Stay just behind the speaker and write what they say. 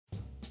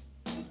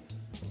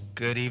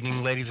Good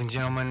evening, ladies and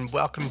gentlemen.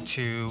 Welcome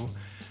to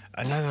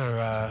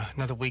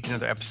another week,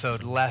 another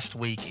episode. Last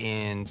week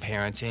in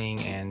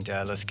parenting, and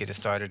let's get it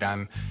started.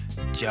 I'm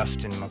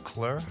Justin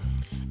McClure.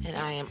 And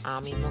I am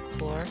Ami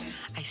McClure.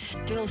 I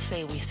still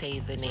say we say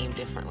the name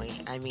differently.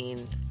 I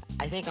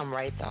think I'm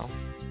right though.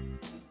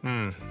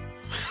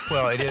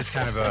 Well, it's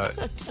kind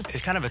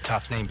of a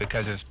tough name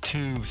because there's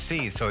two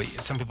C's. So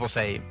some people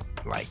say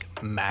like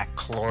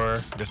McClure.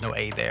 There's no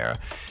A there.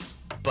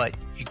 But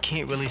you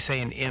can't really say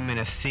an M and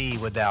a C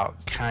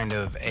without kind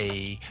of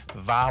a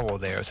vowel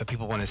there. So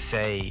people want to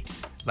say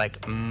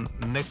like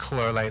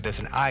McClure, like there's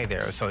an I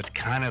there. So it's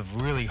kind of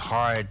really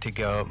hard to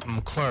go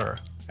McClure.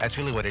 That's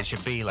really what it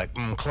should be, like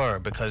McClure,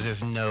 because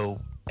there's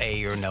no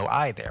A or no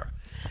I there.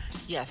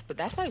 Yes, but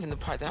that's not even the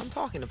part that I'm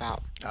talking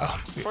about. Oh,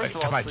 First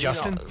of all, about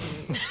Justin?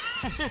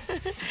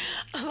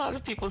 A lot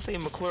of people say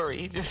McClure,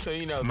 just so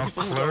you know.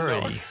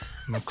 McClure.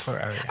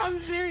 McClure. I'm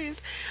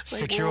serious.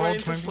 Like,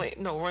 6-year-olds,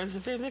 runs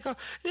in family. They go,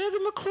 there's a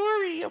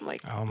McClure. I'm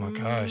like, oh my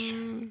gosh.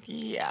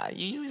 Yeah,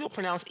 you usually don't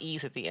pronounce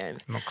E's at the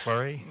end.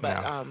 McClure?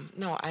 But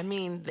no, I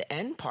mean the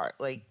end part,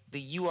 like the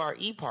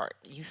URE part,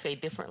 you say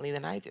differently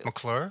than I do.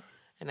 McClure?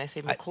 And I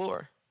say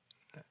McClure.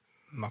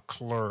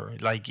 McClure.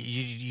 Like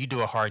you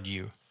do a hard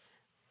U.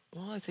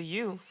 Well, it's a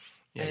U.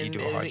 Yeah, and you do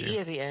a hard there's an U. E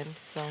at the end,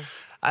 so.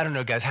 I don't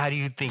know, guys. How do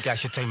you think I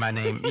should say my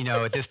name? You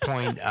know, at this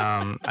point,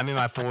 I'm in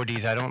my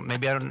 40s.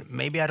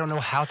 Maybe I don't know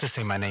how to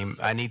say my name.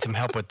 I need some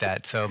help with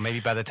that. So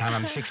maybe by the time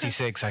I'm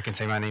 66, I can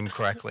say my name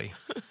correctly.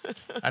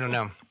 I don't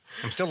know.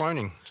 I'm still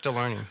learning.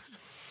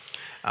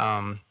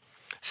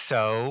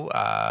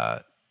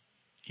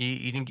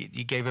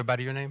 You gave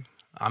everybody your name?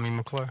 Ami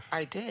McClure?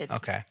 I did.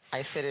 Okay.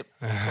 I said it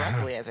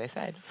correctly, as I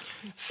said.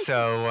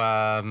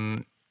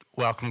 So,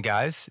 welcome,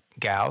 guys,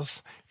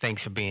 gals.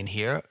 Thanks for being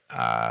here.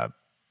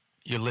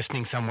 You're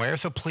listening somewhere,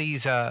 so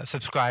please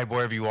subscribe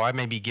wherever you are.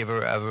 Maybe give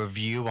a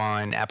review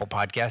on Apple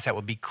Podcasts. That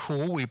would be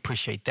cool. We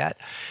appreciate that.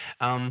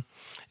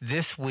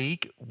 This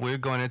week, we're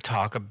going to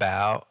talk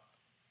about,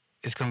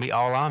 it's going to be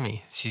all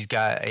Ami. She's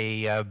got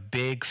a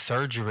big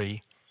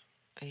surgery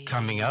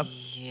coming up.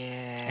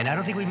 Yeah. And I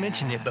don't think we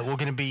mentioned it, but we're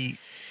going to be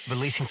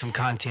releasing some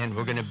content.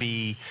 We're going to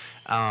be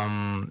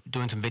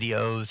doing some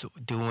videos,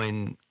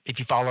 if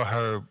you follow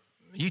her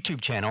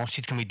YouTube channel,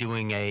 she's going to be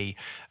doing a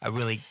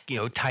really,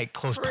 tight,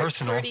 close,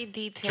 personal pretty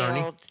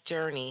detailed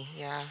journey.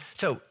 Yeah.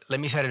 So let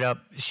me set it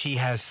up. She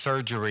has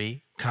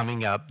surgery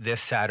coming up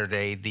this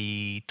Saturday,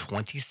 the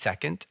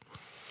 22nd.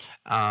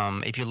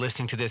 If you're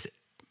listening to this,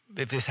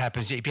 if you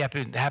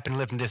happen to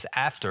listen to this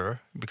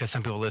after, because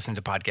some people listen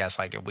to podcasts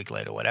like a week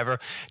later, whatever,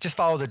 just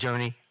follow the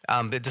journey.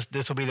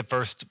 This will be the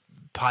first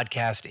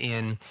podcast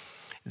in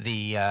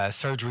the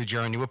surgery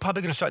journey. We're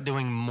probably going to start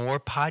doing more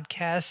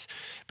podcasts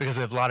because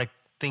we have a lot of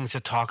things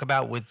to talk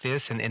about with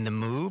this and in the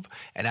move.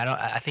 And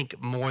I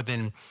think more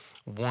than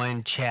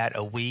one chat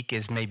a week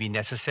is maybe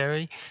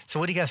necessary. So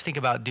what do you guys think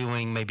about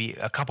doing maybe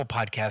a couple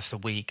podcasts a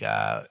week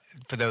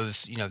for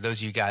those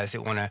of you guys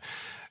that want to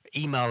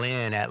email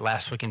in at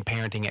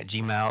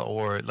lastweekinparenting@gmail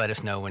or let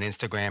us know on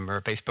Instagram or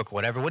Facebook or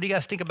whatever. What do you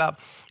guys think about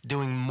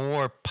doing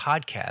more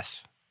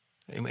podcasts?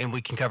 And we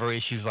can cover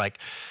issues like,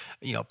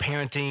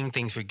 parenting,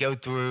 things we go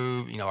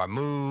through, our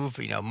move,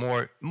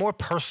 more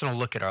personal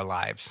look at our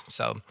lives.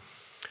 So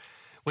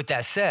with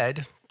that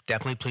said,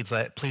 definitely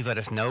please let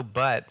us know.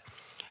 But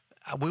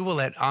we will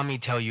let Ami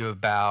tell you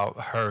about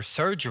her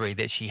surgery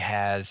that she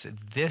has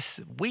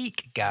this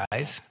week, guys.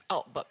 Yes.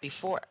 Oh, but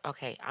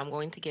I'm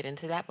going to get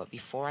into that. But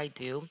before I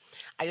do,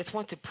 I just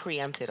want to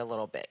preempt it a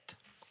little bit.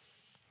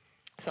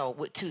 So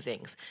with two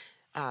things.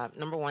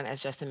 Number one,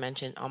 as Justin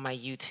mentioned, on my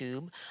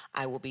YouTube,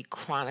 I will be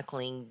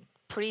chronicling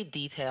pretty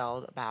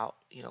detailed about,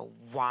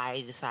 why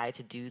I decided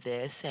to do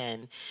this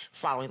and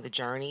following the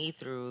journey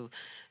through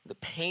the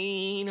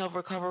pain of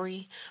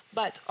recovery.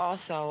 But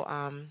also,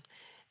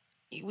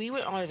 we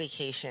went on a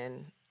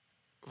vacation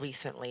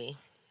recently,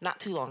 not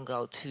too long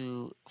ago,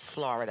 to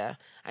Florida.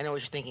 I know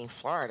what you're thinking,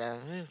 Florida,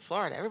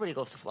 everybody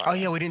goes to Florida. Oh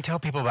yeah, we didn't tell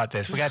people about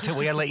this. We got to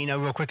let you know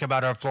real quick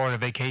about our Florida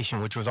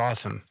vacation, which was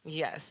awesome.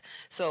 Yes.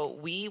 So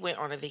we went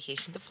on a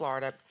vacation to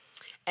Florida,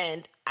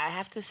 and I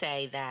have to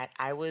say that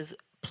I was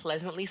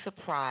pleasantly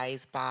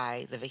surprised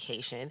by the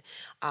vacation.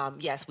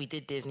 Yes, we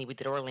did Disney. We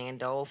did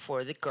Orlando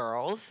for the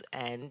girls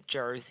and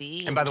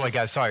Jersey. And by the way,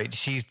 guys, sorry,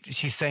 she's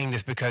saying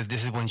this because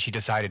this is when she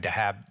decided to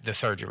have the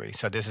surgery.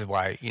 So this is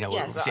why,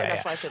 Yes,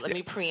 that's why I said let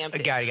me preempt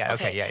it. Got it.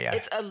 Okay, yeah.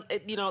 It's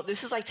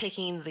this is like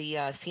taking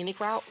the scenic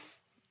route.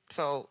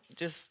 So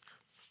just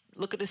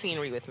look at the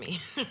scenery with me.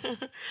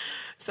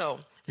 So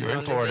we were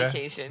on Florida. This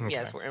vacation. Okay.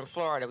 Yes, we're in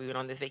Florida. We went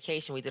on this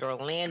vacation. We did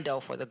Orlando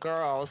for the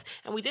girls,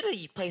 and we did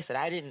a place that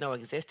I didn't know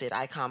existed,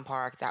 Icon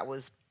Park. That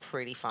was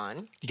pretty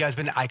fun. You guys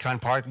been to Icon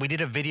Park? We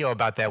did a video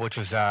about that, which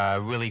was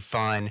really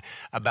fun,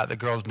 about the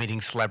girls meeting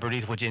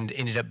celebrities, which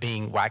ended up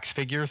being wax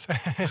figures.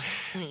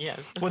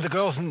 Yes. Well, the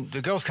girls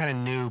kind of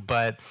knew,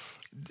 but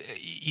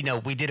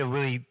we did a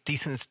really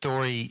decent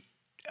story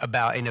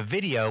about in a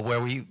video where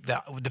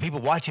the people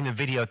watching the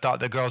video thought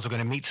the girls were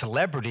going to meet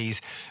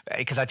celebrities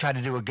because I tried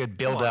to do a good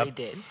build up. They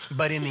did.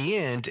 But in the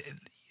end,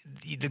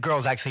 the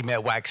girls actually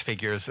met wax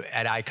figures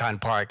at Icon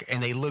Park,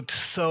 and they looked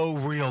so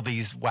real.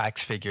 These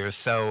wax figures,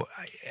 so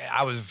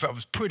I was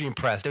pretty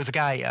impressed. There was a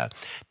guy,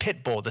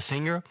 Pitbull, the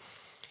singer,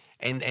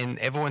 and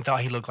everyone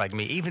thought he looked like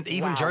me. Even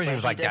Wow, Jersey but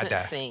was he like doesn't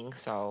Dada. sing,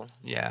 so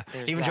Yeah,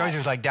 there's even that. Jersey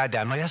was like Dada.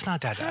 I'm like, that's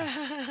not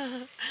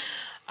Dada.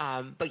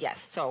 But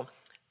yes, so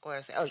what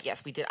was I say? Oh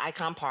yes, we did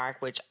Icon Park,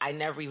 which I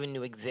never even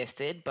knew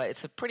existed, but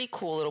it's a pretty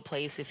cool little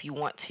place if you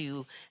want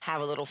to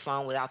have a little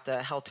fun without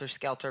the helter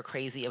skelter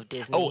crazy of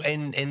Disney. Oh,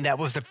 and that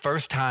was the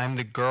first time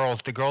the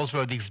girls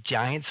rode these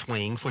giant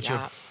swings, which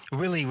Yeah. are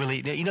really,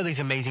 really,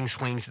 these amazing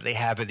swings that they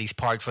have at these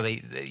parks where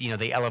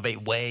they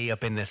elevate way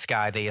up in the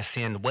sky, they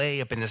ascend way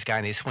up in the sky,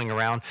 and they swing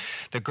around.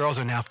 The girls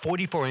are now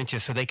 44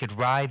 inches, so they could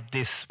ride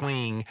this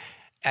swing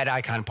at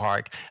Icon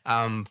Park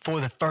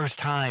for the first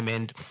time.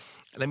 And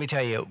let me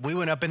tell you, we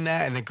went up in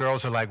that, and the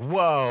girls were like,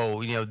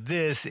 "Whoa,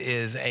 this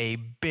is a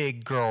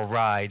big girl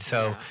ride."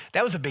 So Yeah.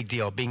 that was a big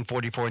deal, being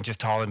 44 inches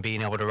tall and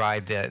being able to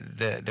ride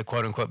the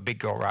quote unquote big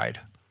girl ride.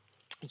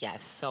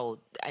 Yes, so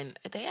and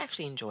they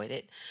actually enjoyed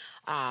it.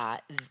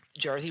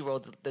 Jersey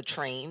rode the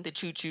train, the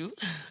choo choo.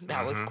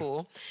 That was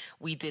cool.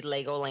 We did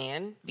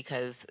Legoland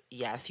because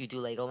yes, you do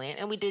Legoland,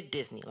 and we did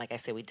Disney. Like I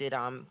said, we did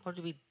what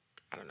did we?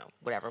 I don't know,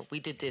 whatever. We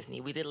did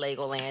Disney. We did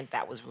Legoland.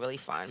 That was really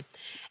fun.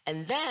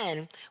 And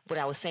then what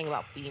I was saying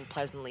about being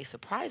pleasantly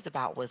surprised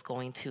about was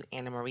going to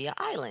Anna Maria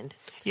Island.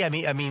 Yeah, I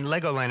mean,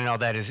 Legoland and all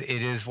that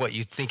is what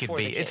you think it'd For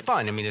be. the It's kids.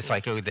 fun. I mean, it's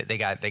like they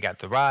got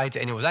the rides,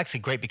 and it was actually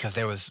great because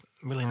there was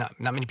really not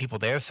many people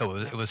there, so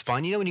it was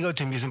fun. When you go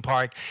to an amusement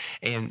park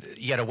and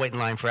you got to wait in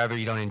line forever,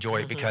 you don't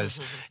enjoy it because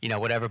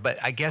whatever. But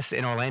I guess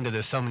in Orlando,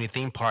 there's so many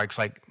theme parks,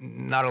 like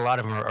not a lot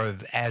of them are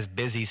as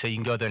busy, so you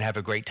can go there and have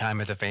a great time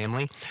as a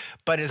family.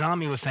 But as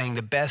Ami was saying,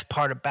 the best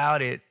part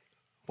about it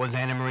was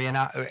Anna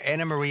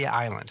Maria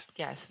Island.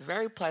 Yes,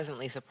 very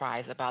pleasantly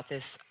surprised about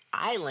this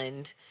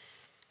island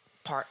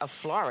part of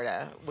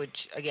Florida,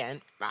 which again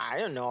I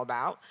don't know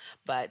about,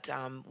 but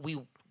we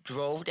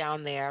drove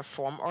down there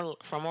from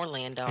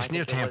Orlando. It's I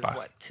near think it was, Tampa.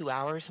 what, 2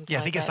 hours, something Yeah,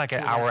 I like think it's that? like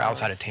an 2.5 hour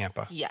outside hours. of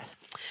Tampa. Yes.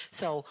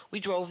 So we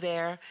drove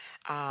there,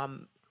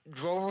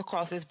 drove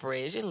across this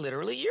bridge, and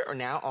literally you're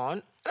now on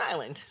an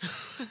island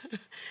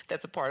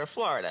that's a part of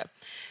Florida.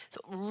 So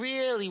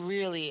really,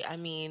 really, I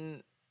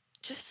mean,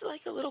 just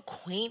like a little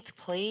quaint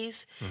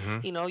place.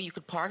 You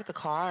could park the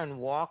car and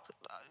walk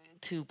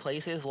to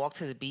places, walk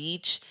to the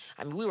beach.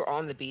 I mean, we were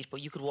on the beach,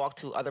 but you could walk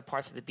to other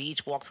parts of the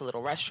beach, walk to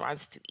little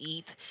restaurants to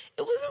eat.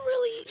 It was a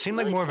really Seemed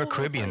really like more of a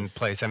cool little Caribbean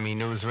place. I mean,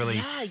 it was really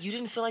Yeah, you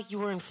didn't feel like you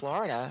were in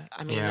Florida.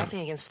 I mean, Yeah. nothing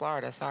against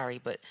Florida, sorry,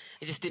 but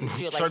it just didn't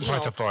feel like Certain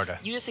parts of Florida.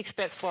 You just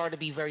expect Florida to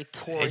be very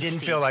touristy. It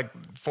didn't feel like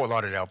Fort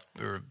Lauderdale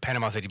or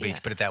Panama City Beach, Yeah.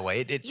 put it that way.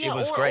 It Yeah,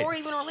 was or, great. or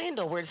even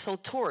Orlando, where it's so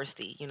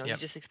touristy. You Yep.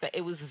 just expect.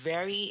 It was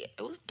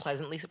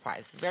pleasantly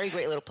surprised. Very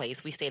great little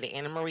place. We stayed at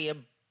Anna Maria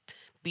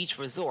Beach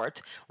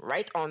Resort,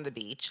 right on the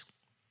beach.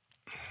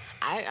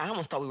 I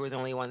almost thought we were the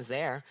only ones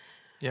there.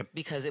 Yep.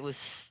 Because it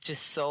was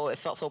it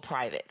felt so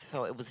private.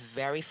 So it was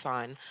very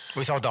fun.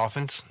 We saw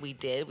dolphins. We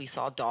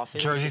saw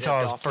dolphins. Jersey We did a saw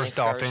his dolphin first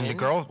dolphin.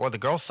 excursion. The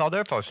girls saw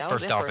their first That was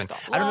their dolphin. first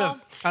dolphin. I don't know.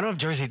 Well- I don't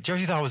know if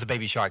Jersey thought it was a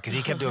baby shark because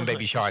he kept doing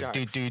baby shark. Do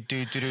Sharks. do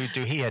do do do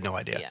do. He had no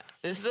idea. Yeah.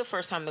 This is the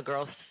first time the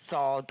girls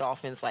saw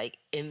dolphins like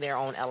in their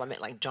own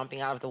element, like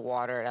jumping out of the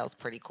water. That was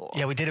pretty cool.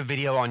 Yeah, we did a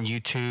video on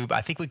YouTube.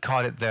 I think we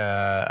called it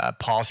the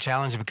Pause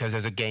Challenge because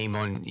there's a game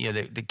on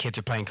the kids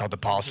are playing called the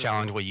Pause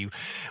Challenge where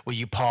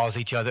you pause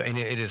each other, and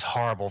it is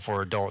horrible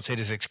for adults. It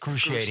is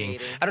excruciating.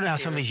 Excruciating, I don't know how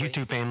some of these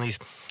seriously.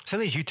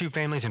 YouTube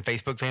families and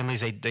Facebook families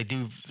they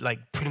do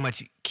like pretty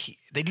much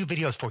they do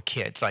videos for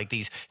kids like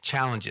these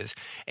challenges,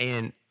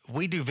 and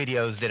we do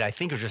videos that I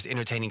think are just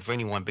entertaining for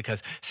anyone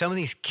because some of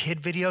these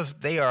kid videos,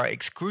 they are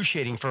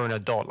excruciating for an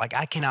adult. Like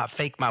I cannot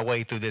fake my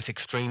way through this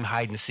extreme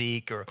hide and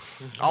seek or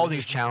all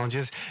these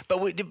challenges, but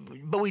we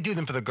do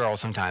them for the girls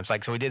sometimes.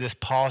 Like, so we did this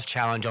pause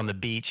challenge on the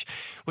beach,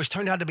 which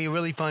turned out to be a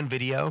really fun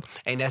video.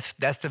 And that's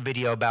the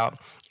video about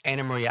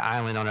Anna Maria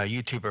Island on our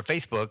YouTube or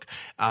Facebook,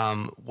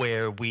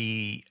 where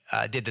we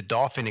did the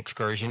dolphin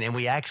excursion and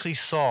we actually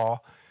saw,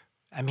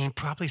 I mean,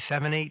 probably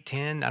 7, 8,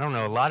 10. I don't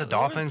know. A lot of There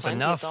were dolphins, plenty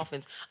of enough.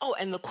 dolphins. Oh,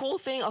 and the cool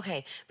thing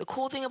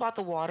about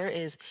the water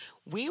is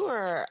we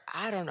were,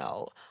 I don't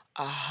know,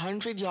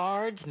 100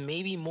 yards,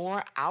 maybe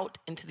more out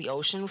into the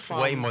ocean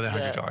from Way more than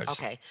 100 yards.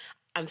 Okay.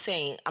 I'm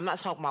not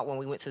talking about when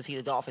we went to see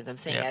the dolphins. I'm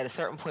saying Yeah. at a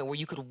certain point where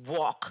you could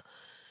walk,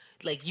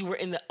 like you were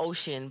in the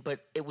ocean, but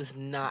it was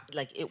not,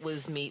 like it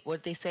was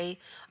what they say,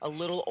 a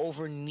little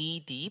over knee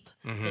deep,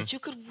 Mm-hmm. that you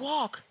could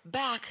walk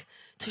back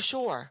to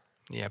shore.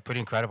 Yeah, pretty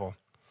incredible.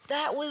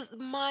 That was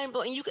mind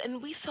blowing.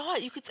 And we saw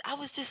it. I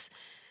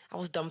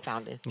was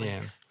dumbfounded. Like,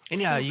 Yeah.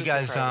 And yeah, super you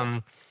guys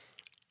incredible.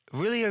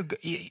 really are,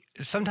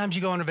 sometimes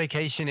you go on a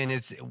vacation and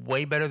it's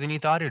way better than you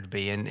thought it would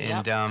be. And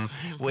Yep.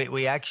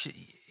 we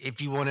actually,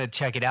 if you want to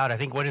check it out, I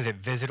think, what is it?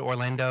 Visit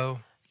Orlando?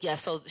 Yeah,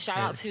 so shout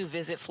out to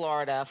Visit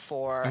Florida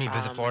for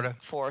Visit Florida?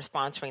 for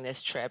sponsoring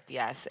this trip.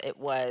 Yes, it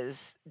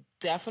was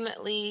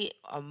definitely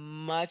a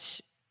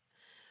much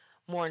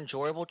more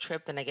enjoyable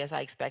trip than I guess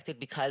I expected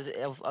because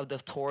of the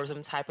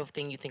tourism type of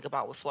thing you think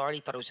about with Florida.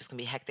 You thought it was just gonna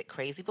be hectic,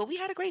 crazy, but we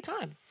had a great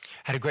time.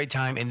 Had a great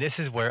time, and this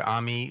is where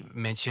Ami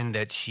mentioned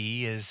that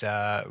she is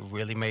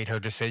really made her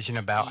decision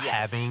about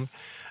Yes. having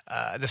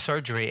the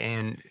surgery.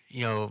 And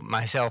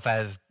myself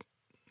as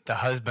the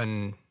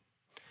husband,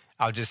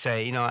 I'll just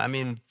say, I'm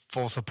in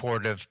full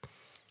support of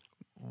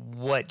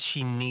what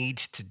she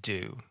needs to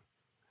do.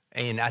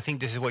 And I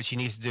think this is what she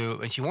needs to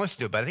do, and she wants to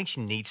do it, but I think she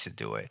needs to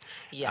do it.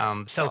 Yes.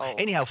 So So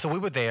anyhow, so we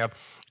were there.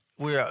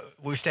 We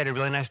stayed at a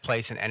really nice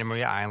place in Anna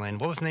Maria Island.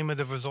 What was the name of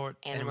the resort?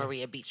 Anna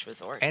Maria Beach Anna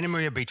Resort.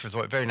 Maria Beach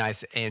Resort, very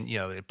nice, and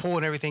the pool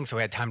and everything. So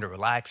we had time to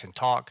relax and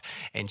talk.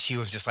 And she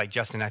was just like,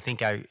 Justin, I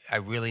think I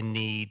really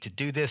need to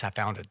do this. I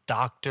found a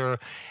doctor,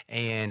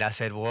 and I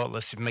said, well,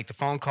 let's make the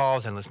phone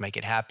calls and let's make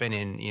it happen.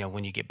 And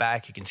when you get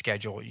back, you can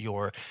schedule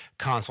your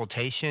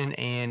consultation.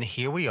 And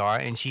here we are.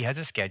 And she has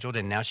it scheduled,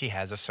 and now she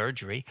has a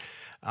surgery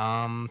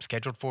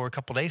scheduled for a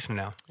couple days from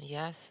now.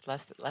 Yes,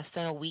 less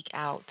than a week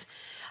out.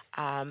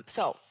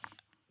 So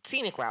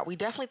scenic route. We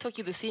definitely took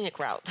you the scenic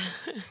route.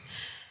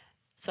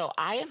 So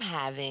I am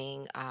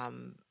having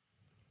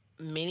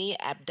mini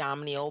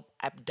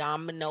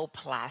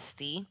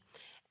abdominoplasty.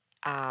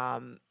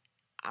 I'm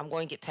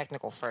going to get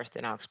technical first,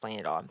 and I'll explain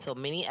it all. So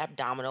mini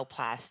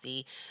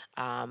abdominoplasty,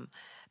 um,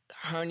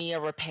 hernia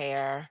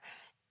repair,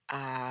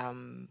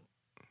 um,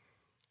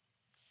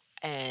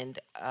 and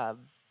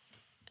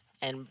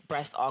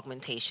breast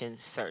augmentation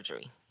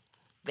surgery.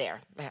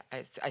 There,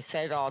 I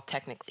said it all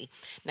technically.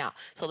 Now,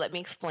 so let me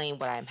explain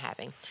what I'm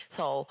having.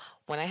 So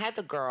when I had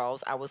the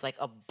girls, I was like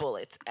a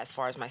bullet as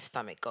far as my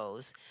stomach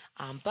goes.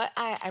 But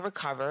I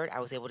recovered. I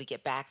was able to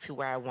get back to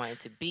where I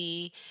wanted to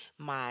be.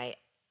 My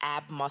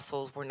ab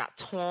muscles were not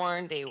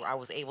torn. I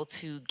was able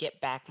to get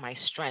back my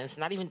strength.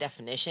 Not even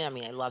definition. I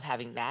mean, I love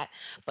having that,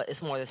 but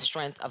it's more the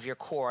strength of your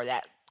core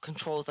that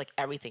controls like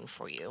everything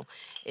for you.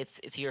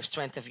 It's your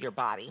strength of your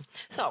body.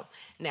 So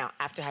now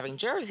after having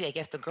Jersey, I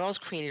guess the girls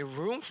created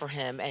room for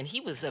him, and he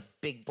was a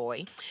big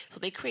boy, so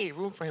they created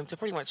room for him to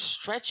pretty much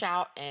stretch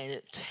out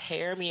and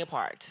tear me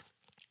apart.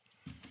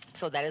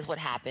 So that is what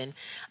happened.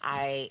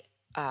 I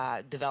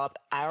developed.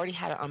 I already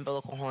had an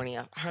umbilical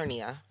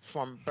hernia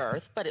from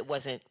birth, but it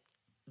wasn't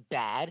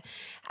bad.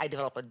 I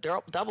developed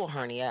a double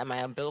hernia, and my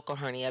umbilical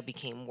hernia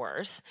became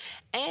worse.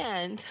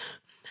 And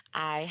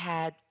I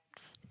had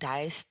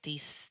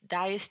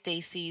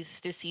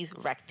diastasis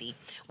recti,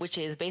 which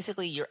is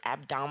basically your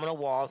abdominal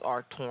walls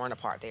are torn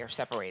apart. They are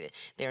separated.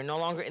 They are no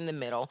longer in the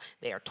middle.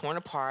 They are torn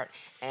apart.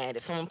 And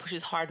if someone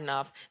pushes hard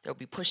enough, they'll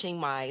be pushing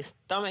my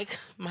stomach,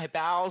 my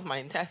bowels, my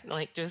intestine,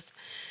 like just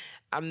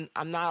I'm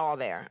not all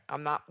there.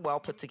 I'm not well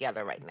put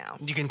together right now.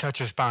 You can touch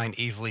your spine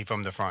easily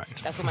from the front.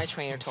 That's what my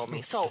trainer told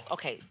me. So,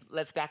 okay,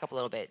 let's back up a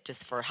little bit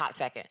just for a hot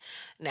second.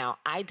 Now,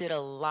 I did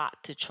a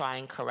lot to try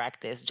and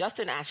correct this.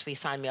 Justin actually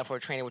signed me up for a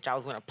trainer, which I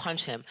was going to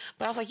punch him.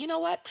 But I was like, you know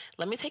what?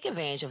 Let me take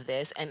advantage of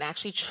this and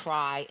actually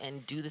try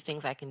and do the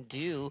things I can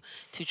do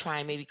to try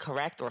and maybe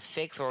correct or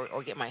fix or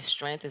get my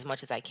strength as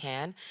much as I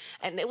can.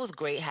 And it was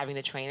great having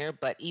the trainer,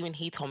 but even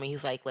he told me,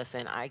 he's like,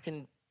 listen, I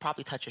can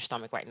probably touch your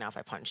stomach right now if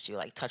I punched you,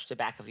 like touch the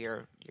back of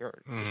your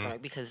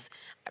stomach, because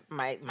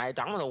my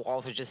abdominal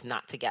walls are just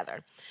not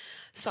together.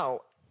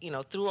 So,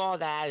 through all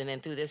that and then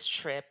through this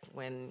trip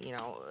when,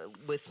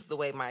 with the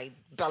way my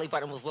belly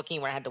button was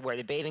looking when I had to wear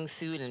the bathing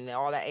suit and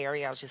all that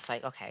area, I was just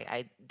like, okay,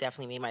 I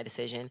definitely made my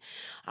decision.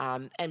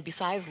 And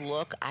besides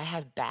look, I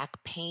have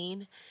back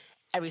pain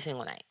every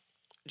single night.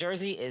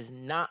 Jersey is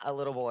not a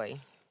little boy.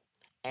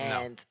 No.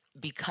 And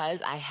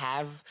because I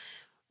have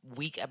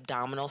weak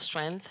abdominal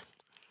strength,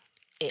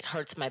 it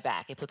hurts my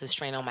back. It puts a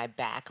strain on my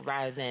back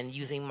rather than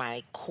using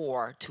my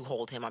core to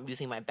hold him. I'm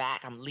using my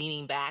back. I'm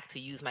leaning back to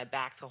use my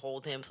back to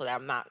hold him so that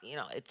I'm not,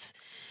 it's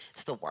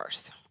the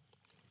worst.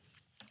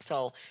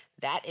 So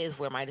that is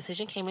where my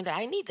decision came in that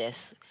I need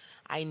this.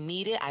 I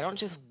need it. I don't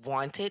just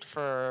want it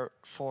for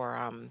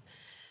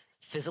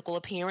physical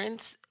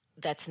appearance.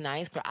 That's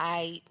nice, but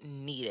I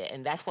need it,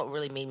 and that's what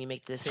really made me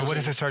make the decision. So what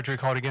is the surgery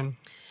called again?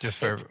 Just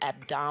for It's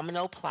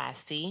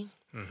abdominoplasty,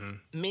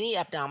 mini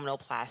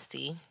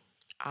abdominoplasty.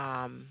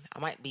 I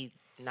might be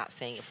not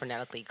saying it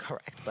phonetically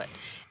correct, but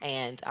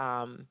and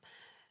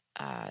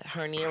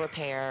hernia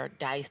repair,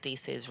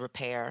 diastasis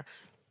repair.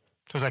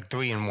 so it's like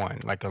 3 in 1,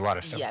 like a lot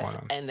of stuff Yes, going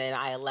on. and then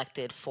I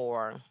elected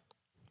for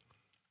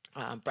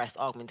breast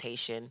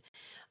augmentation.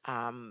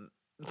 I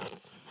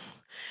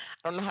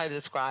don't know how to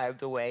describe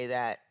the way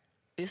that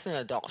it's an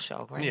adult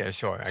show, right? Yeah,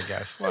 sure, I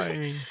guess. Well, I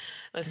mean,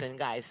 Listen,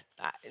 guys,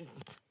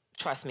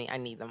 trust me, I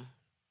need them.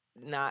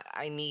 Not,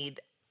 I need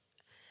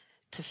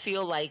to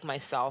feel like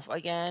myself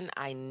again.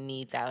 I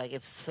need that. Like,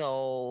 it's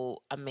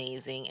so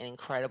amazing and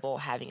incredible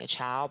having a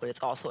child, but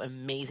it's also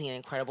amazing and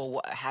incredible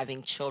what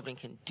having children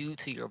can do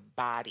to your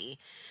body.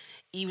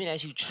 Even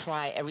as you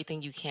try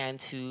everything you can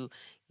to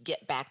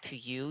get back to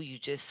you, you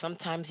just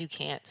sometimes you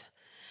can't.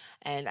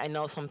 And I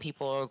know some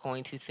people are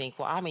going to think,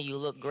 well, I mean, you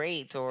look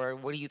great, or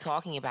what are you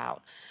talking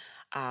about?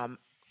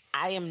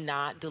 I am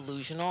not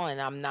delusional,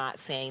 and I'm not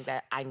saying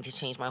that I need to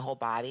change my whole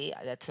body.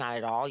 That's not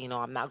at all.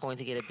 I'm not going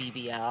to get a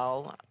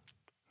BBL.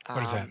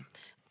 What is that?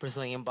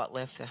 Brazilian butt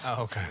lift. That's Oh, what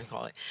okay. we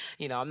call it.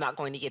 I'm not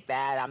going to get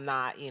that. I'm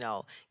not,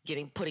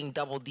 putting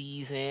double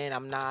D's in.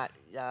 I'm not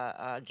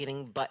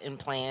getting butt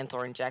implants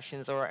or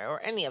injections or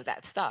any of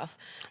that stuff.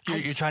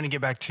 You're trying to get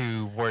back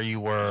to where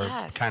you were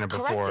Yes, kind of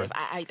before. corrective.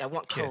 I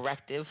want kids.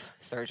 corrective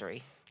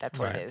surgery. That's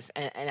what Right. it is.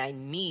 And I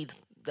need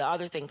the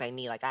other things I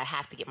need. Like I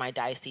have to get my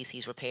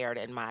diastases repaired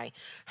and my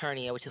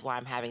hernia, which is why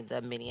I'm having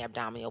the mini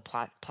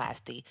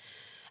abdominoplasty,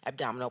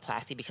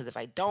 because if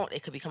I don't,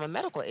 it could become a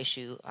medical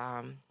issue.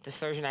 The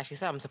surgeon actually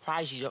said, "I'm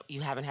surprised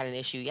you haven't had an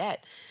issue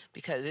yet,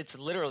 because it's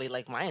literally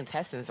like my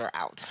intestines are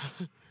out."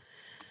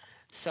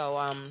 So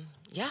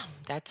yeah,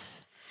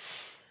 That's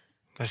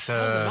that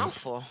was a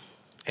mouthful.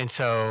 and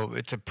so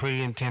it's a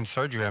pretty intense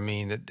surgery. I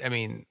mean,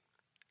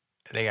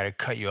 they got to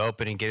cut you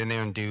open and get in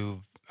there and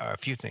do a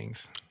few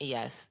things.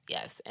 Yes,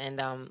 yes. And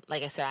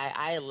like I said,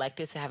 I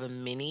elected to have a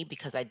mini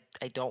because I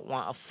don't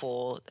want a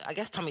full, I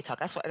guess, tummy tuck.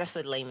 That's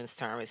the layman's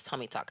term, is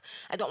tummy tuck.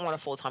 I don't want a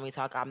full tummy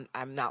tuck.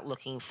 I'm not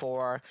looking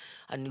for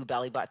a new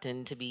belly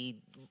button to be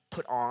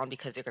put on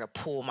because they're gonna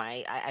pull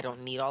I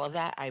don't need all of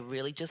that. I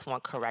really just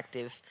want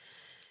corrective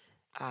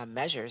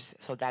measures.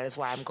 So that is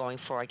why I'm going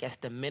for, I guess,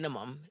 the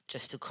minimum,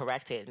 just to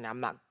correct it, and I'm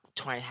not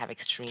trying to have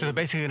extreme. So they're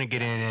basically going to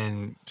get in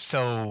and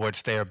sew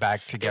what's there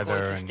back They're together.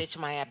 going to stitch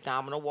my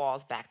abdominal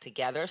walls back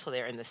together so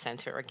they're in the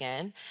center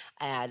again.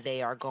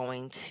 They are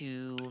going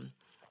to,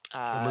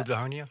 remove the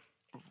hernia.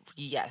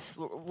 yes,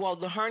 well,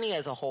 the hernia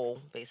as a whole,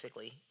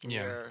 basically.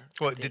 Yeah.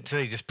 Well, so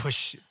they just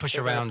push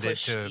around it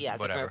to yeah,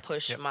 whatever. they're going to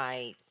push Yep.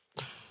 my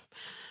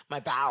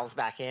bowels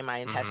back in, my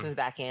intestines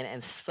back in,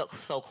 and so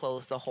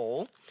close the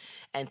hole,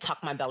 and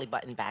tuck my belly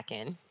button back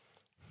in.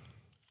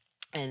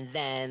 And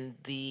then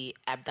the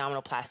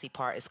abdominoplasty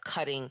part is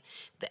cutting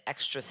the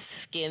extra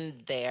skin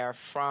there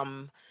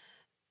from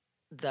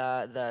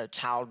the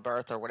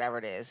childbirth or whatever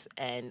it is,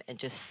 and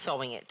just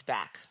sewing it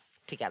back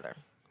together.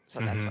 So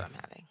that's what I'm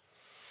having.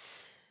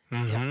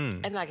 Yeah.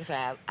 And like I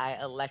said, I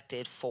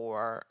elected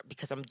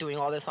because I'm doing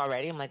all this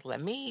already. I'm like, let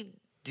me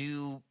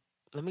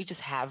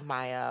just have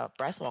my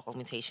breast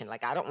augmentation.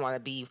 Like, I don't want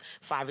to be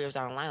 5 years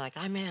down the line like,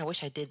 oh man, I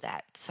wish I did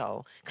that.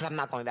 So, because I'm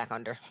not going back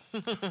under.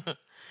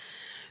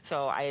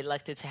 So I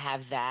elected to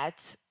have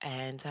that,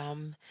 and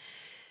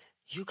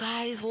you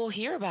guys will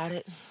hear about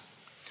it.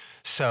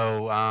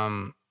 So,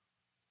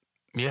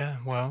 yeah,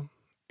 well,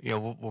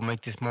 we'll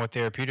make this more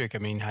therapeutic. I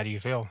mean, how do you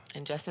feel?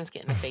 And Justin's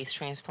getting a face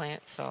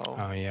transplant, so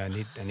Oh yeah,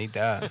 I need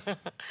that.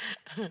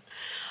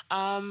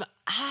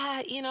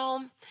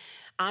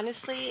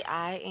 honestly,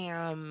 I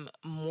am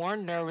more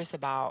nervous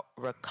about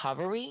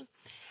recovery,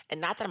 and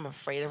not that I'm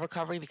afraid of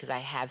recovery, because I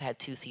have had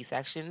 2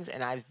 C-sections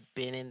and I've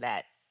been in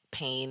that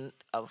pain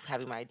of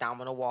having my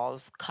abdominal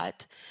walls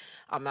cut,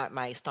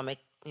 my stomach,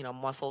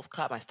 muscles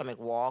cut, my stomach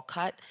wall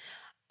cut.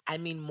 I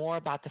mean more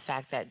about the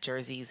fact that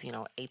Jersey's,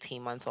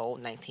 18 months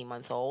old, 19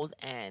 months old,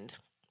 and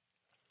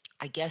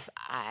I guess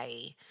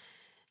I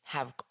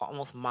have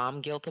almost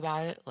mom guilt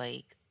about it.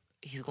 Like,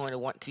 he's going to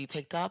want to be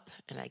picked up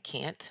and I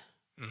can't.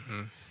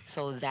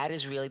 So that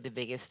is really the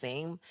biggest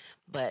thing.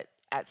 But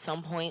at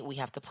some point, we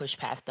have to push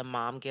past the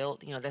mom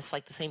guilt. That's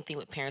like the same thing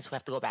with parents who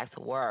have to go back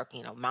to work.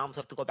 Moms who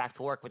have to go back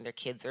to work when their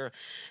kids are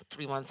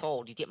 3 months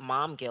old. You get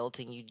mom guilt,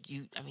 and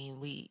you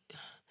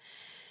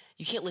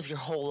can't live your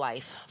whole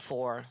life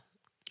for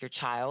your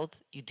child.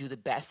 You do the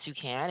best you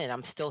can, and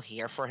I'm still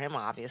here for him,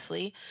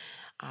 obviously.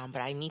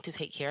 But I need to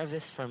take care of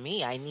this for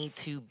me. I need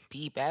to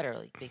be better.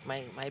 Like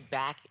my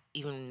back,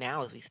 even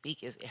now as we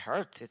speak, it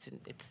hurts.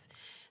 It's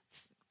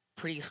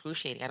pretty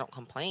excruciating. I don't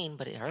complain,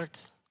 but it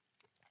hurts.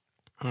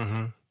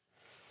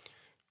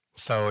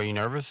 So, are you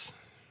nervous?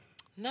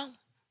 No.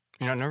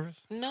 You're not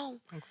nervous? No.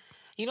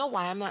 You know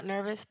why I'm not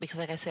nervous? Because,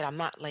 like I said, I'm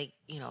not like,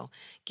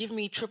 give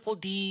me triple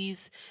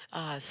D's,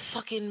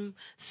 suck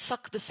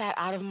the fat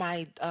out of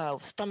my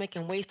stomach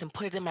and waist and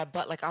put it in my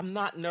butt. Like, I'm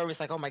not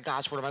nervous. Like, oh my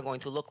gosh, what am I going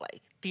to look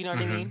like? Do you know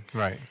what I mean?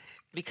 Right.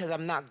 Because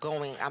I'm not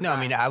going. I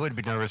mean, I would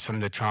be nervous from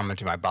the trauma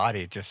to my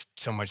body. Just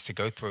so much to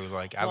go through.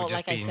 Like, I would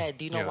just like I said,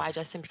 do you know why,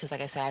 Justin? Because,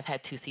 like I said, I've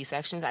had 2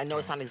 C-sections. I know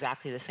it's not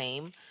exactly the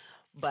same,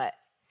 but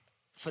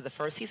for the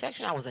first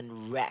C-section, I was a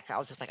wreck. I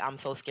was just like, I'm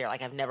so scared.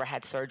 Like, I've never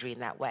had surgery in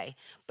that way.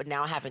 But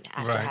now,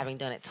 after having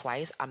done it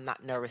twice, I'm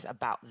not nervous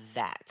about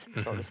that,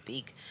 so to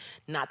speak.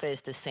 Not that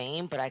it's the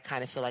same, but I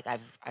kind of feel like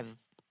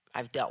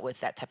I've dealt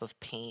with that type of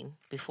pain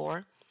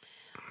before,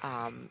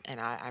 and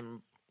I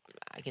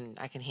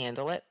can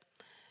handle it.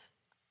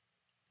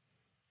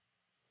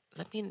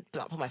 Let me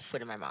not put my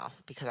foot in my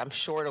mouth, because I'm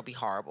sure it'll be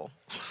horrible.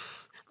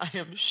 I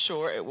am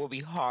sure it will be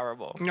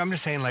horrible. I'm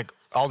just saying, like,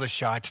 all the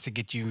shots to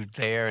get you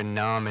there and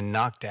numb and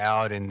knocked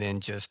out, and then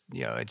just,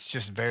 it's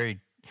just very.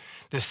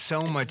 There's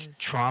so much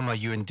trauma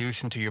you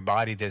induce into your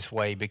body this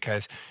way,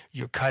 because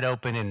you're cut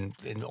open and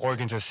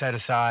organs are set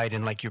aside,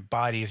 and like your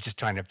body is just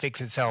trying to fix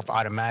itself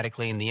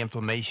automatically, and the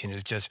inflammation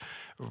is just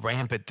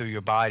rampant through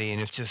your body, and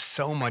it's just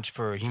so much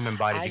for a human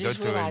body to go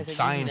through. I And just realized that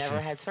science. You've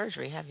never had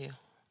surgery, have you?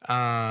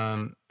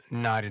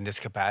 not in this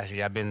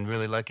capacity. I've been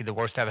really lucky. The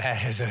worst I've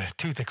had is a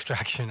tooth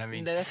extraction. I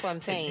mean, That's what I'm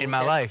in saying.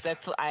 my life.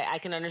 I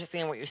can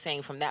understand what you're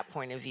saying from that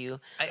point of view.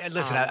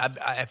 Listen,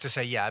 I have to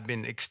say, yeah, I've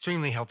been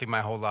extremely healthy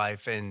my whole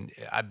life, and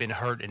I've been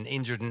hurt and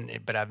injured,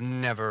 but I've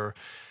never.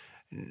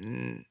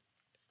 And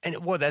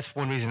well, that's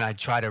one reason I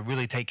try to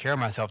really take care of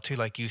myself too.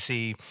 Like you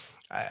see,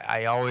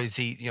 I always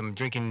eat. I'm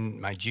drinking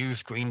my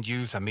juice, green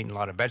juice. I'm eating a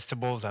lot of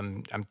vegetables.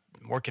 I'm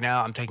working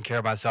out. I'm taking care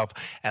of myself.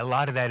 And a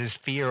lot of that is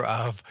fear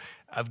of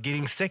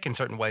getting sick in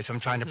certain ways. So I'm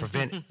trying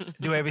to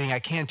do everything I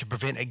can to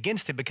prevent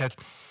against it because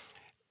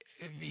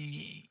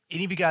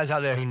any of you guys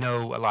out there who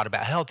know a lot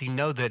about health, you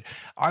know that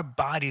our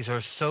bodies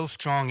are so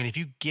strong, and if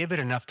you give it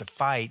enough to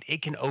fight,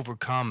 it can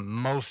overcome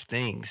most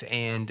things.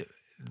 And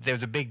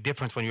there's a big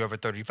difference when you're over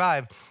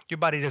 35. Your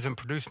body doesn't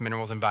produce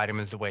minerals and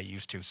vitamins the way it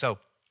used to. So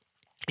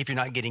if you're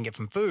not getting it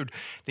from food,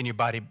 then your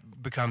body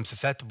becomes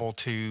susceptible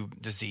to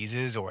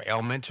diseases or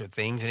ailments or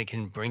things, and it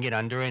can bring it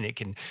under, and it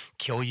can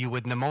kill you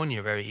with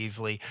pneumonia very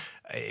easily.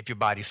 If your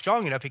body's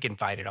strong enough, it can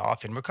fight it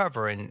off and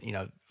recover. And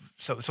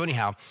so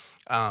anyhow,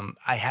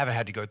 I haven't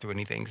had to go through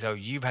anything. So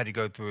you've had to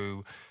go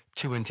through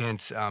two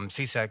intense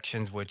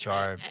C-sections, which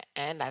are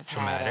And I've had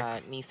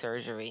traumatic. knee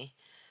surgery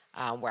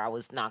where I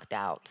was knocked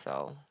out.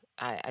 So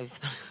I've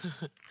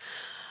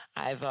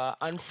I've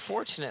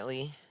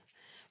unfortunately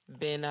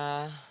been.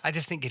 I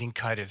just think getting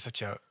cut is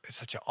such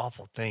an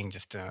awful thing.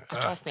 Just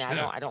Trust me,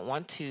 I don't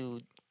want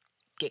to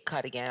get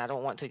cut again. I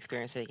don't want to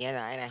experience it again,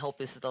 and I hope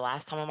this is the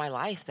last time of my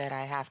life that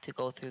I have to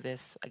go through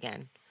this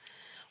again.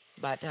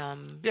 But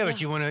yeah,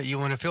 but you want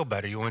to feel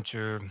better. You want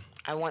your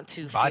I want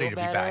to body feel to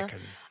be better back.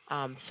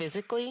 And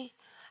physically,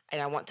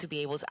 and I want to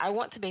be able to. I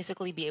want to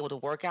basically be able to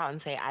work out and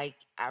say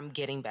I'm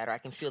getting better. I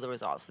can feel the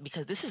results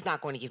because this is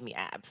not going to give me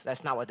abs.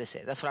 That's not what this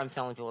is. That's what I'm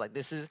telling people. Like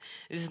this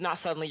is not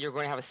suddenly you're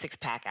going to have a six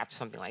pack after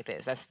something like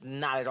this. That's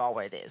not at all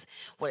what it is.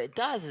 What it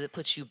does is it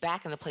puts you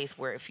back in the place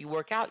where if you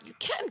work out, you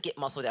can get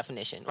muscle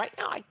definition. Right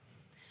now,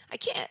 I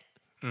can't.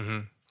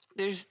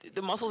 There's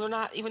the muscles are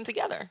not even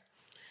together.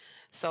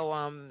 So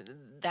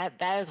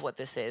that is what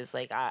this is.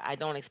 Like I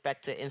don't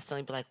expect to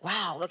instantly be like,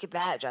 wow, look at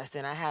that,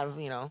 Justin. I have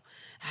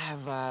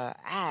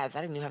abs.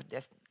 I didn't even have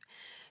this.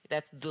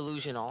 That's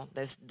delusional.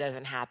 This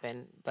doesn't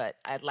happen. But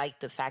I like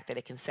the fact that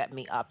it can set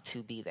me up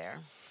to be there.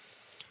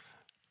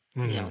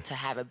 To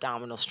have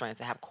abdominal strength,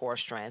 to have core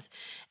strength,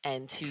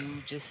 and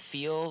to just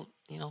feel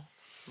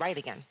right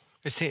again.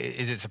 is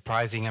it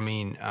surprising? I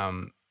mean,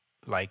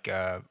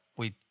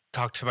 we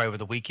talked to somebody over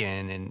the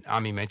weekend, and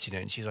Ami mentioned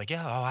it, and she's like,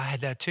 "Yeah, oh, I had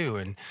that too."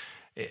 And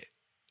it,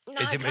 No,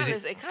 is it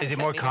is it it kind of is it set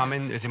more me back.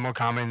 common? Is it more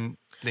common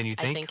than you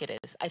I think? think it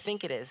is. I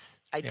think it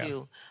is. I Yeah.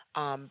 do.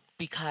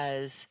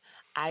 Because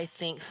I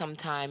think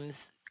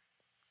sometimes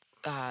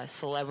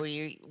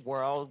celebrity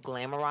world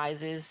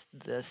glamorizes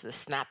the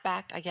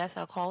snapback, I guess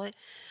I'll call it.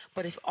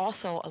 But if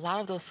also a lot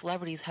of those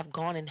celebrities have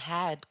gone and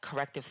had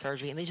corrective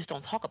surgery and they just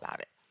don't talk about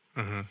it.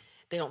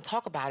 They don't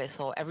talk about it,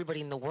 so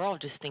everybody in the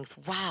world just thinks,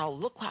 "Wow,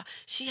 look how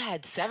she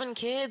had 7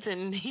 kids,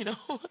 and Yeah.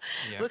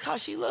 look how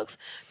she looks."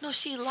 No,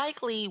 she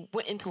likely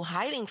went into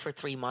hiding for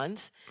 3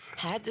 months,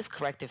 had this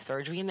corrective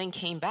surgery, and then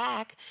came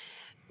back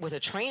with a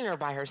trainer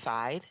by her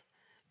side,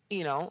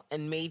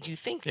 and made you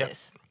think Yep.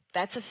 this.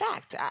 That's a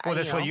fact. Well,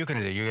 that's what you're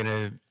gonna do. You're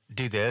gonna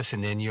do this,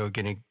 and then you're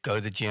gonna go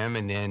to the gym,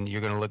 and then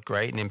you're gonna look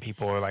great, and then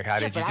people are like, "How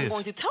Yeah, did you but do I'm this?"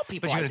 going to tell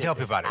people But you're I gonna did tell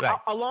people this about it, right?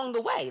 along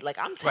the way. Like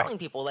I'm Right. telling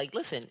people, like,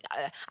 listen,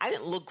 I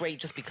didn't look great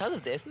just because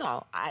of this.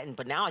 No,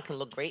 but now I can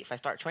look great if I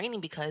start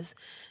training because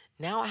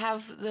now I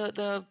have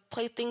the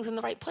play things in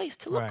the right place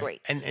to look Right.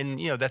 great.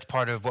 And that's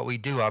part of what we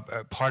do.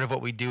 Part of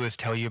what we do is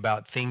tell you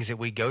about things that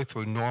we go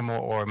through,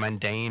 normal or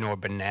mundane or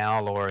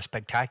banal or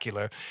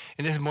spectacular.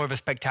 And this is more of a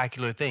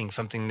spectacular thing,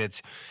 something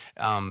that's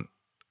um,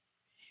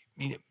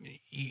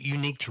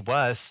 unique to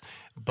us,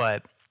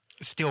 but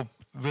still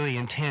really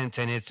intense.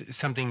 And it's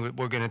something that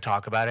we're going to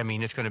talk about. I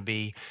mean, it's going to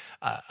be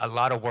a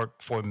lot of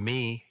work for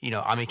me.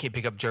 I mean, can't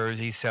pick up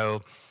jerseys,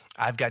 so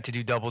I've got to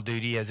do double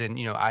duty, as in,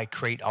 I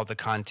create all the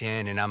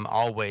content, and I'm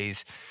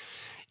always,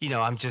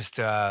 I'm just,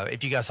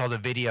 if you guys saw the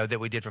video that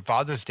we did for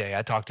Father's Day,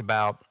 I talked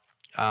about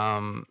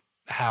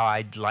how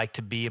I'd like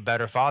to be a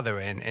better father.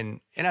 And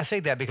I say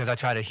that because I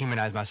try to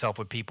humanize myself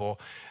with people.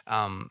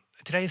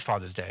 Today is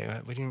Father's Day.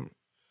 We didn't,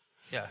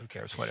 yeah, who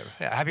cares? Whatever.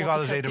 Yeah, happy Well,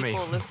 Father's because Day to me.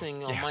 people are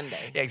listening on Yeah,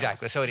 Monday. yeah,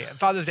 exactly. So anyhow,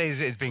 Father's Day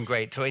has been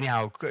great. So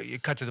anyhow, you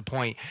cut to the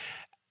point.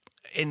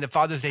 In the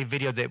Father's Day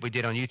video that we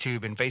did on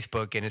YouTube and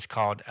Facebook, and it's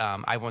called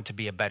 "I Want to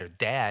Be a Better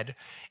Dad,"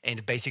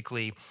 and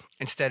basically,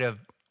 instead of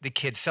the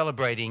kids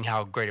celebrating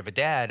how great of a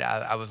dad,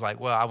 I was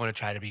like, well, I want to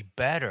try to be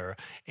better.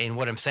 And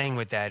what I'm saying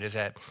with that is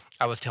that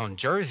I was telling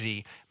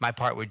Jersey, my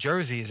part with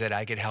Jersey is that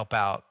I could help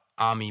out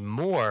Ami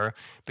more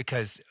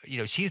because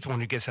she's the one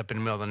who gets up in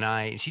the middle of the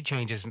night and she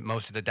changes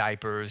most of the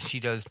diapers. She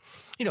does,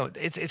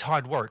 it's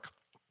hard work.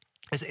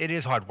 It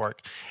is hard work,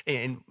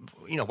 and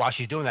while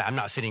she's doing that, I'm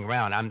not sitting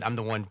around. I'm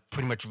the one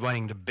pretty much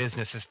running the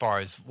business as far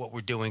as what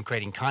we're doing,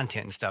 creating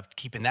content and stuff,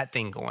 keeping that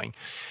thing going.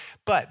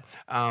 But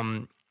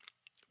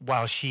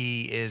while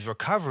she is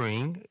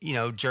recovering,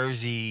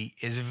 Jersey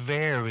is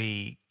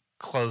very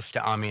close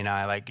to Ami and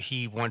I. Like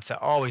he wants to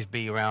always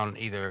be around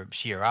either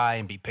she or I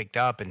and be picked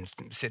up and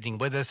sitting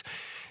with us.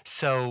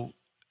 So,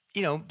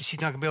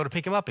 she's not gonna be able to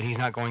pick him up, and he's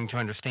not going to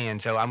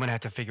understand. So I'm gonna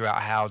have to figure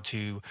out how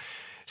to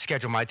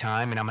schedule my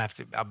time, and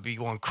I'll be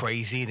going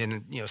crazy.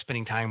 Then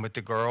spending time with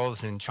the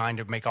girls and trying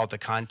to make all the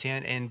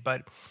content.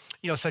 But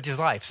such is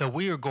life. So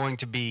we are going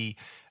to be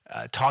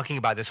talking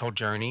about this whole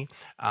journey,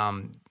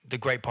 the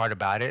great part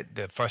about it,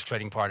 the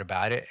frustrating part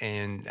about it,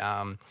 and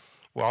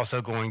we're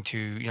also going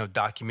to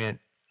document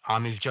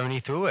Ami's journey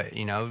through it.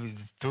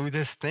 Through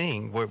this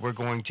thing, we're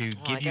going to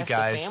Well, I give you guess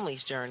guys. the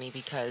family's journey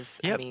because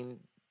Yep.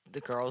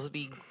 the girls will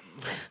be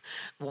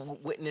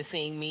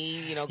witnessing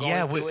me, going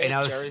Yeah, through it.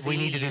 Jersey, we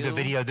need to do the you.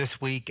 video this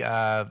week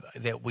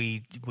that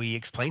we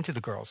explain to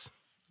the girls.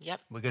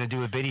 Yep. We're gonna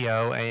do a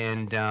video,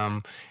 and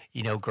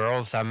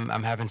girls,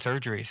 I'm having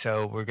surgery,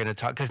 so we're gonna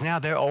talk because now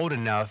they're old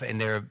enough and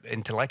they're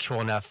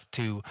intellectual enough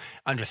to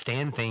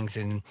understand things,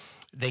 and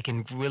they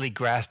can really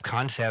grasp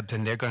concepts,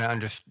 and they're gonna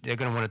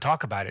want to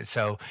talk about it.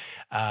 So,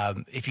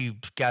 if you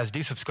guys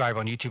do subscribe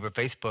on YouTube or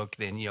Facebook,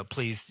 then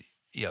please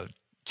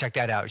check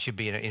that out. It should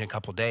be in a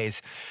couple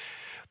days,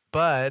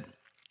 but.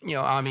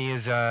 Ami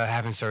is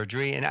having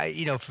surgery,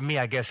 and for me,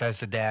 I guess as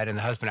the dad and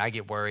the husband, I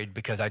get worried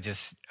because I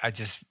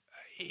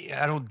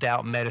don't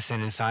doubt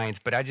medicine and science,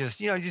 but I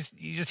just, you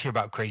just hear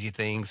about crazy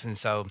things. And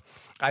so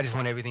I just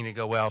want everything to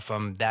go well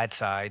from that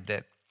side,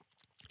 that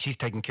she's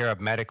taken care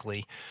of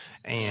medically.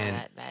 And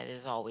that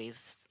is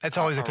always that's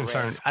always a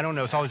concern. risk. I don't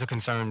know. It's always a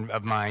concern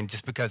of mine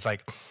just because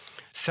like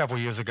several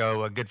years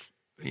ago, a good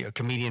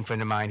comedian friend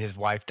of mine, his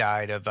wife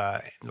died of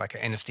like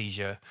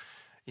anesthesia.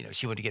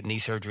 She went to get knee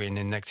surgery, and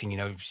then next thing you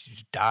know,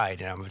 she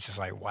died. And I was just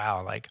like,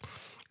 wow, like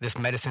this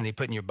medicine they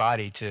put in your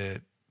body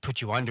to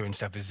put you under and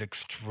stuff is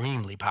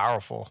extremely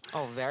powerful.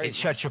 Oh, very. It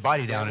shuts your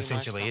body down very much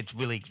essentially. so. It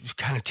really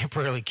kind of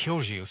temporarily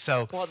kills you.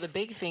 So Well, the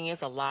big thing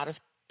is a lot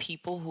of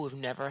people who have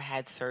never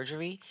had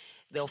surgery,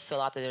 they'll fill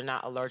out that they're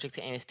not allergic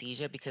to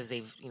anesthesia because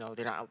they've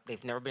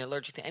never been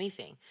allergic to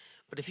anything.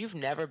 But if you've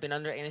never been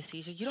under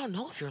anesthesia, you don't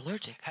know if you're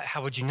allergic.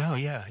 how would you know?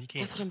 Yeah, you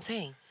can't. That's what I'm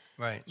saying.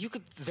 Right. You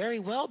could very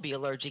well be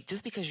allergic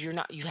just because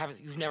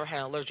you've never had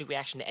an allergic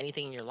reaction to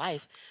anything in your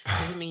life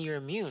doesn't mean you're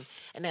immune.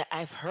 And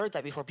I've heard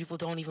that before. People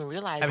don't even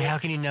realize I mean, it. how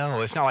can you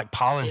know? It's not like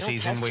pollen They don't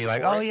season test where you you're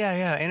like, for oh it.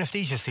 yeah,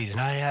 anesthesia season.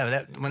 Oh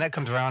yeah, when that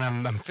comes around,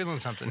 I'm feeling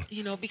something.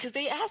 Because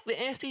they ask the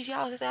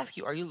anesthesiologist ask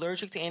you, are you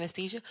allergic to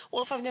anesthesia?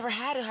 Well, if I've never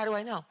had it, how do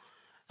I know?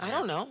 I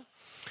don't know.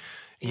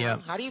 Yeah.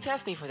 How do you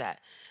test me for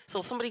that?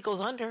 So if somebody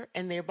goes under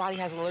and their body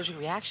has an allergic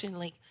reaction,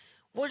 like,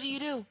 what do you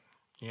do?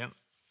 Yep.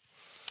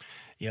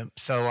 Yep.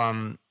 So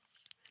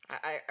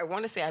I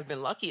want to say I've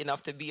been lucky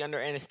enough to be under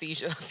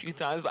anesthesia a few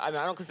times, but I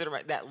don't consider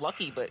that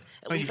lucky. But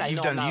at least I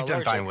know I'm not you've done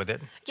allergic. fine with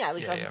it. Yeah, at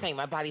least Yeah, I'm saying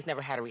my body's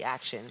never had a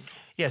reaction.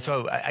 Yeah,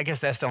 so I guess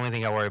that's the only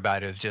thing I worry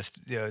about is just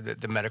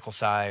the medical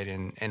side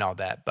and all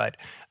that. But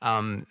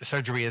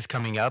surgery is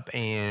coming up,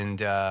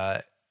 and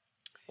Well,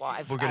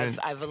 we're gonna.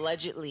 I've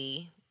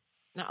allegedly,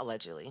 not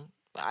allegedly,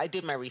 I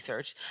did my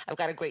research. I've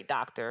got a great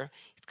doctor.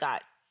 He's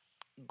got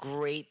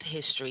great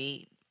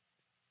history.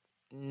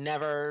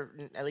 Never,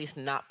 at least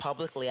not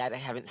publicly, I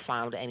haven't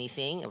found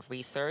anything. I've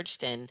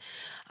researched, and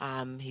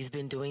he's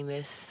been doing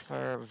this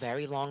for a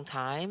very long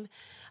time,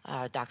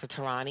 Dr.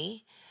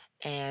 Tarani,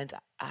 and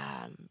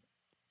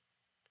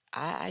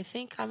I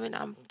think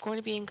I'm going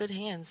to be in good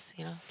hands.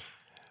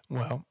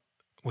 Well,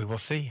 we will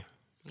see.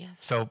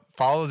 Yes. So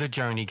follow the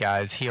journey,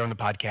 guys, here on the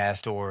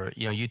podcast or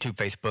YouTube,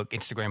 Facebook,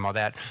 Instagram, all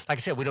that. Like I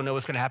said, we don't know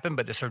what's going to happen,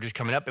 but the surgery's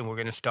coming up, and we're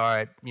going to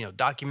start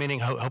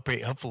documenting.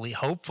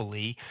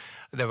 Hopefully,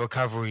 the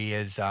recovery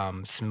is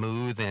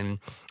smooth, and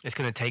it's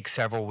going to take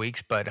several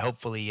weeks, but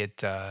hopefully it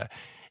goes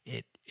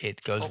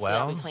Hopefully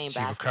well. I'll be playing She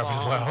basketball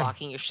recovers and well.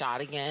 blocking your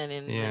shot again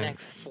in the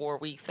next 4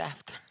 weeks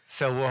after.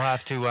 So we'll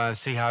have to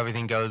see how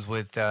everything goes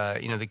with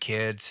the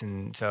kids,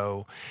 and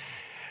so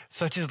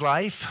such is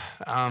life.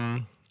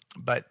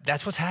 But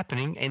that's what's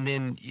happening. And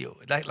then,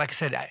 like I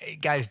said,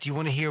 guys, do you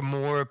want to hear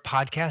more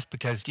podcasts?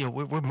 Because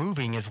we're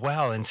moving as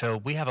well, and so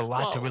we have a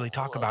lot to really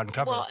talk about and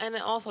cover. Well, and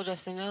then also,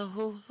 Justin,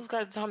 who's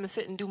got time to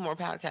sit and do more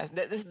podcasts?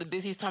 This is the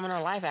busiest time in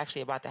our life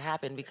actually about to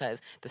happen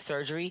because the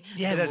surgery.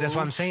 Yeah, the that's what move,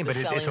 I'm saying. the But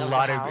it's a selling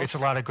lot the of it's a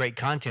house. lot of great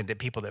content that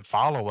people that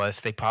follow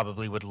us, they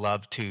probably would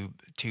love to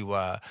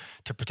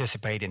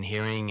participate in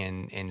hearing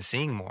and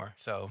seeing more.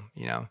 So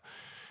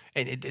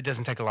it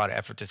doesn't take a lot of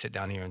effort to sit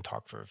down here and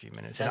talk for a few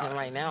minutes. It doesn't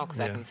right now because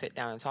I yeah. can sit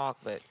down and talk,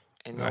 but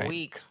in Right. a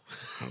week.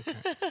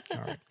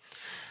 All right.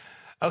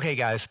 Okay,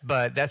 guys,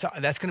 but that's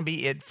going to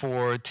be it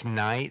for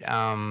tonight.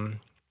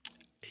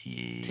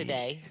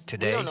 Today.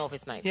 Today. We don't know if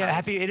it's nighttime.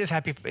 Yeah,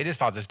 it is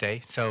Father's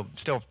Day, so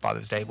still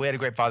Father's Day. We had a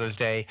great Father's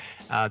Day.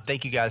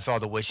 Thank you guys for all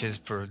the wishes.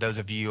 For those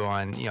of you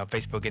on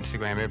Facebook,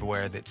 Instagram,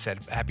 everywhere that said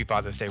Happy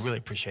Father's Day, really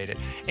appreciate it.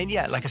 And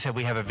yeah, like I said,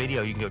 we have a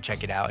video. You can go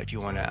check it out if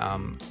you want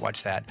to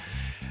watch that.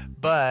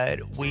 But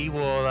we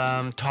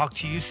will talk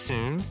to you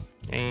soon,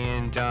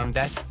 and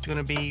that's going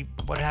to be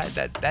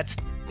that's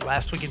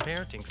last week in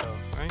parenting. So,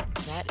 all right.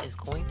 That is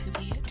going to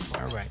be it.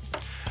 For All right. us.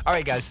 All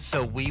right, guys.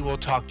 So we will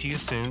talk to you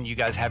soon. You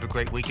guys have a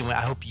great weekend.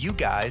 I hope you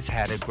guys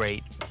had a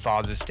great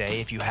Father's Day.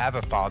 If you have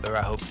a father,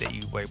 I hope that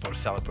you were able to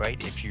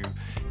celebrate. If you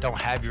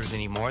don't have yours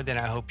anymore, then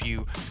I hope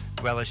you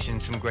relish in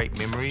some great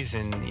memories.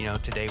 And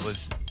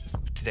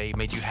today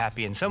made you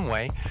happy in some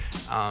way.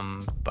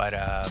 But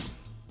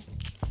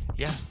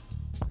yeah,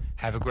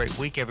 have a great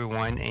week,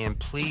 everyone, and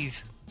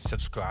please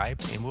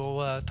subscribe. And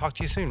we'll talk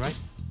to you soon, right?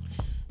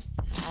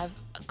 Have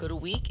a good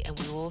week, and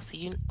we will see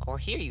you or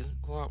hear you.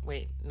 Or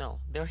wait, no,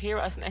 they'll hear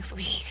us next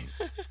week.